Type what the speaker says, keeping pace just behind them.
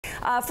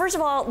First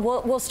of all,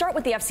 we'll start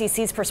with the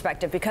FCC's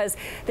perspective, because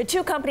the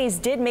two companies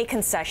did make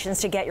concessions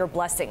to get your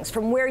blessings.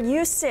 From where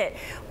you sit,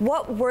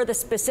 what were the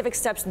specific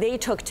steps they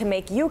took to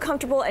make you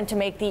comfortable and to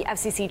make the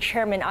FCC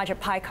chairman, Ajit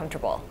Pai,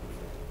 comfortable?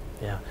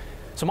 Yeah.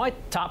 So my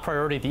top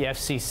priority at the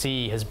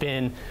FCC has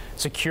been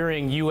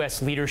securing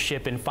U.S.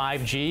 leadership in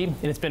 5G,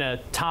 and it's been a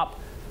top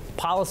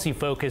policy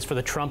focus for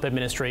the Trump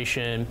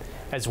administration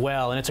as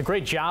well. And it's a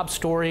great job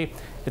story.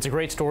 It's a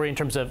great story in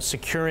terms of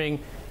securing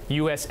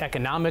U.S.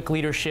 economic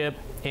leadership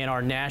and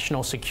our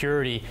national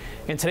security.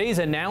 And today's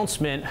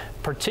announcement,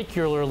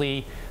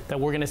 particularly that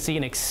we're going to see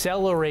an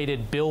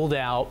accelerated build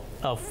out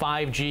of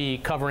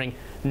 5G covering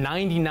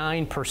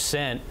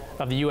 99%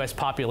 of the U.S.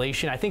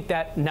 population, I think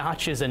that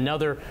notches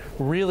another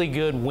really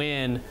good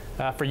win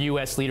for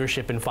U.S.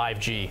 leadership in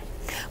 5G.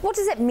 What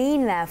does it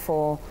mean,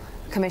 therefore,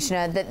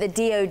 Commissioner, that the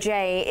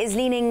DOJ is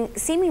leaning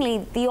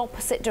seemingly the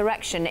opposite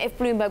direction if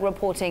Bloomberg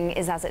reporting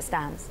is as it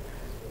stands?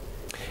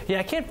 Yeah,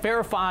 I can't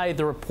verify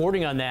the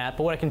reporting on that,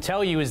 but what I can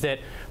tell you is that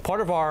part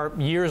of our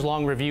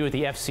years-long review at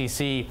the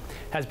FCC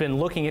has been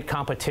looking at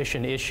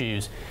competition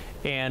issues.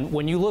 And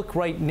when you look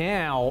right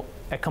now,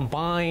 a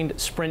combined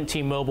Sprint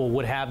T-Mobile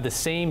would have the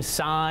same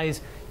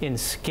size and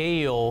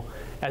scale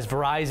as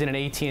Verizon and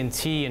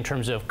AT&T in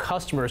terms of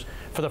customers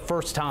for the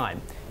first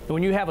time. And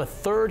when you have a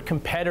third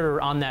competitor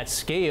on that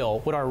scale,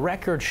 what our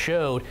record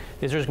showed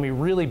is there's going to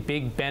be really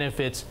big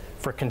benefits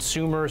for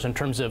consumers in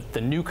terms of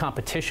the new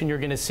competition you're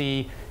going to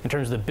see, in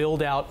terms of the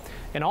build out.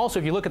 And also,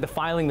 if you look at the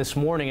filing this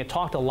morning, it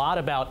talked a lot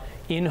about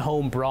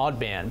in-home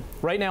broadband.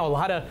 Right now, a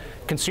lot of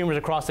consumers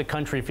across the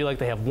country feel like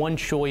they have one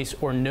choice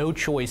or no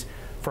choice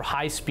for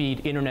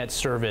high-speed internet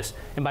service.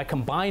 And by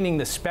combining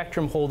the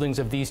spectrum holdings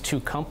of these two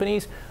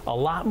companies, a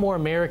lot more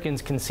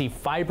Americans can see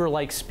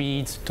fiber-like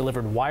speeds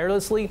delivered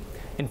wirelessly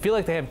and feel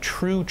like they have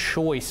true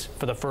choice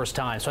for the first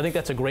time. So I think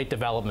that's a great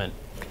development.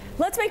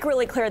 Let's make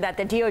really clear that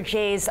the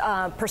DOJ's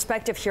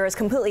perspective here is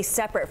completely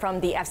separate from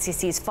the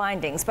FCC's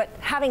findings. But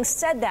having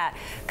said that,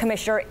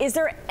 Commissioner, is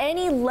there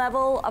any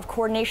level of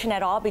coordination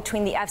at all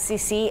between the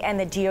FCC and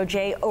the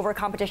DOJ over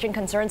competition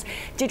concerns?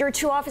 Did your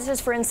two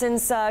offices, for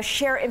instance,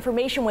 share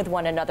information with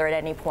one another at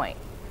any point?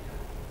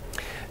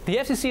 The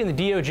FCC and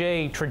the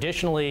DOJ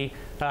traditionally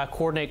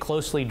coordinate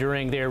closely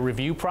during their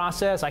review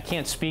process. I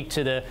can't speak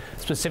to the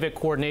specific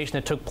coordination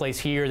that took place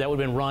here. That would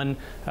have been run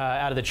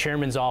out of the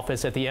chairman's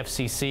office at the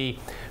FCC.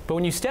 But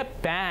when you step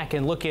back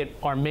and look at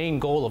our main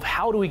goal of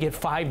how do we get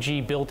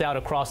 5G built out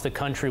across the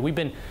country, we've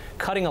been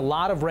cutting a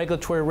lot of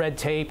regulatory red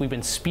tape. We've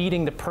been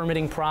speeding the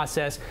permitting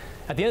process.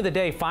 At the end of the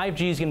day,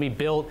 5G is going to be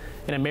built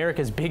in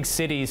America's big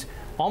cities,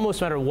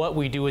 almost no matter what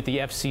we do at the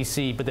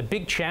FCC. But the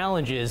big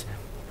challenge is,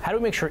 how do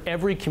we make sure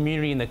every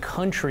community in the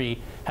country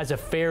has a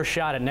fair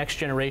shot at next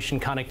generation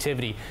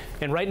connectivity?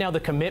 And right now, the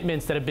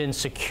commitments that have been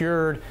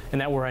secured and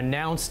that were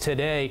announced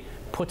today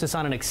puts us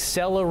on an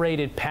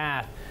accelerated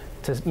path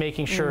to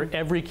making sure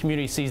every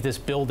community sees this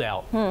build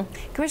out.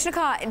 Commissioner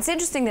Carr, it's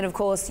interesting that, of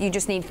course, you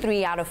just need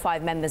 3 out of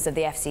 5 members of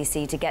the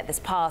FCC to get this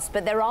passed,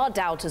 but there are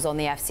doubters on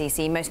the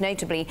FCC, most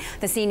notably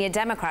the senior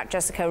Democrat,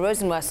 Jessica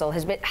Rosenworcel,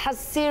 has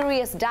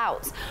serious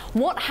doubts.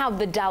 What have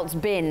the doubts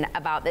been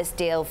about this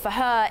deal? For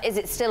her, is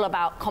it still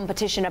about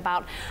competition,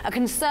 about a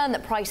concern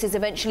that prices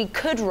eventually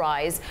could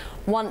rise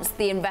once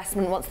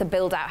the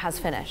build out has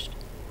finished?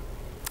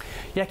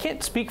 Yeah, I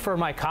can't speak for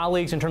my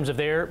colleagues in terms of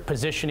their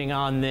positioning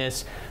on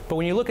this, but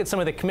when you look at some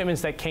of the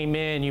commitments that came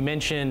in, you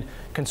mentioned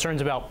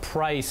concerns about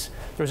price.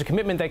 There was a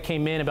commitment that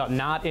came in about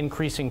not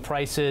increasing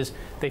prices.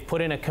 They've put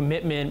in a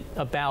commitment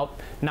about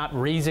not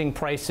raising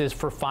prices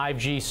for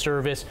 5G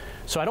service.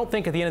 So I don't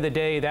think at the end of the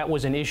day that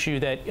was an issue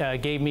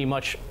that gave me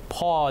much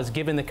pause,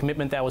 given the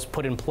commitment that was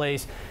put in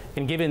place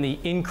and given the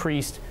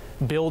increased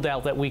build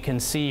out that we can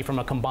see from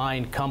a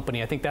combined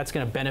company. I think that's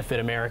going to benefit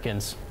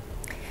Americans.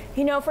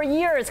 You know, for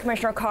years,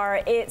 Commissioner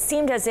Carr, it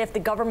seemed as if the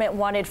government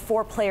wanted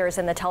 4 players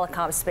in the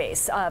telecom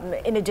space.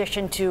 In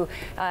addition to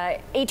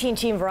AT&T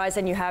and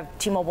Verizon, you have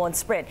T-Mobile and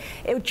Sprint.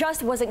 It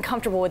just wasn't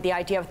comfortable with the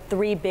idea of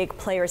 3 big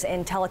players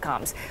in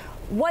telecoms.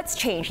 What's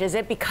changed? Is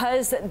it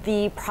because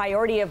the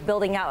priority of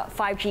building out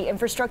 5G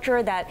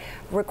infrastructure that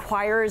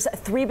requires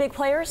 3 big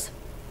players?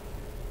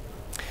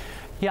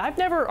 Yeah, I've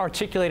never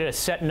articulated a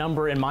set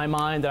number in my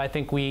mind that I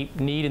think we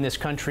need in this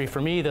country.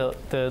 For me, the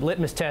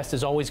litmus test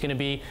is always going to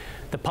be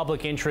the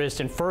public interest,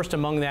 and first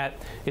among that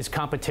is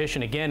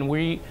competition. Again,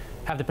 we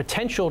have the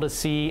potential to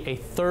see a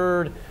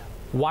third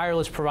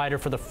wireless provider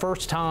for the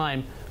first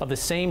time of the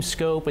same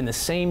scope and the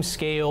same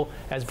scale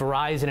as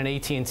Verizon and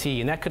AT&T,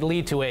 and that could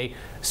lead to a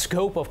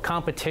scope of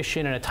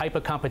competition and a type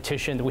of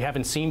competition that we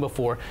haven't seen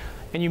before.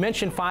 And you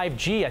mentioned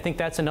 5G. I think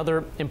that's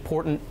another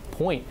important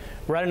point.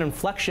 We're at an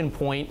inflection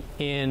point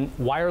in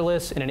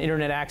wireless and in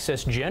internet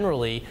access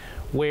generally,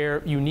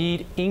 where you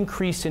need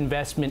increased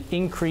investment,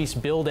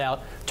 increased build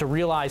out to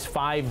realize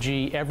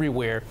 5G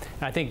everywhere.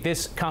 And I think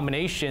this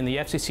combination, the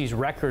FCC's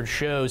record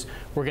shows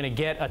we're going to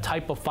get a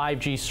type of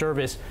 5G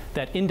service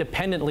that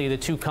independently the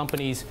two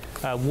companies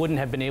wouldn't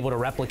have been able to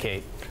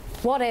replicate.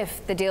 What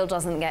if the deal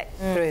doesn't get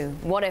through?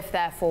 What if,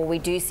 therefore, we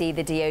do see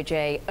the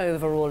DOJ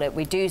overrule it?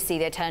 We do see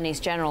the attorneys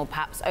general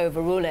perhaps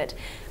overrule it.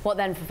 What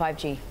then for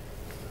 5G?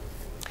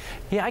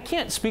 Yeah, I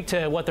can't speak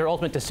to what their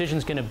ultimate decision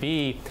is going to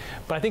be,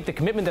 but I think the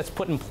commitment that's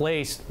put in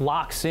place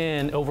locks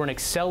in over an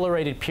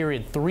accelerated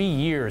period, 3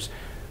 years,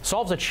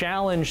 solves a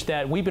challenge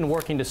that we've been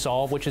working to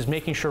solve, which is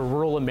making sure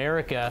rural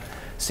America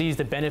sees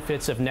the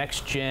benefits of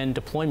next-gen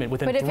deployment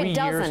within 3 years. But if it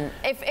doesn't,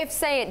 if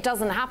say it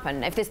doesn't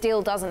happen, if this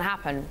deal doesn't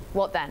happen,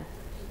 what then?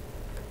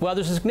 Well,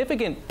 there's a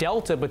significant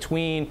delta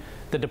between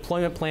the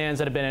deployment plans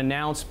that have been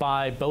announced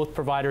by both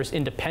providers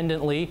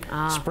independently,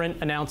 Sprint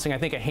announcing, I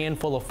think, a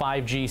handful of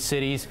 5G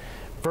cities,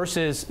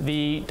 versus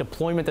the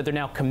deployment that they're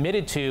now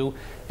committed to.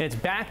 And it's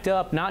backed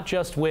up not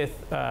just with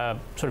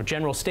sort of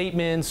general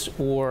statements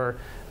or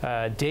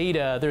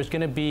data. There's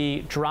going to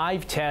be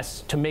drive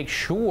tests to make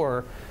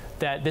sure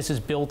that this is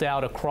built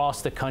out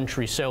across the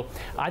country. So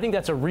I think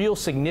that's a real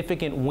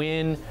significant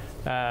win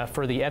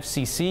for the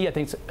FCC. I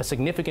think it's a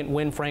significant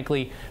win,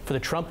 frankly, for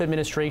the Trump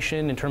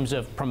administration in terms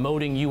of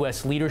promoting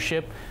U.S.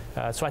 leadership.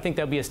 So I think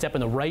that would be a step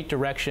in the right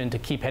direction to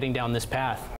keep heading down this path.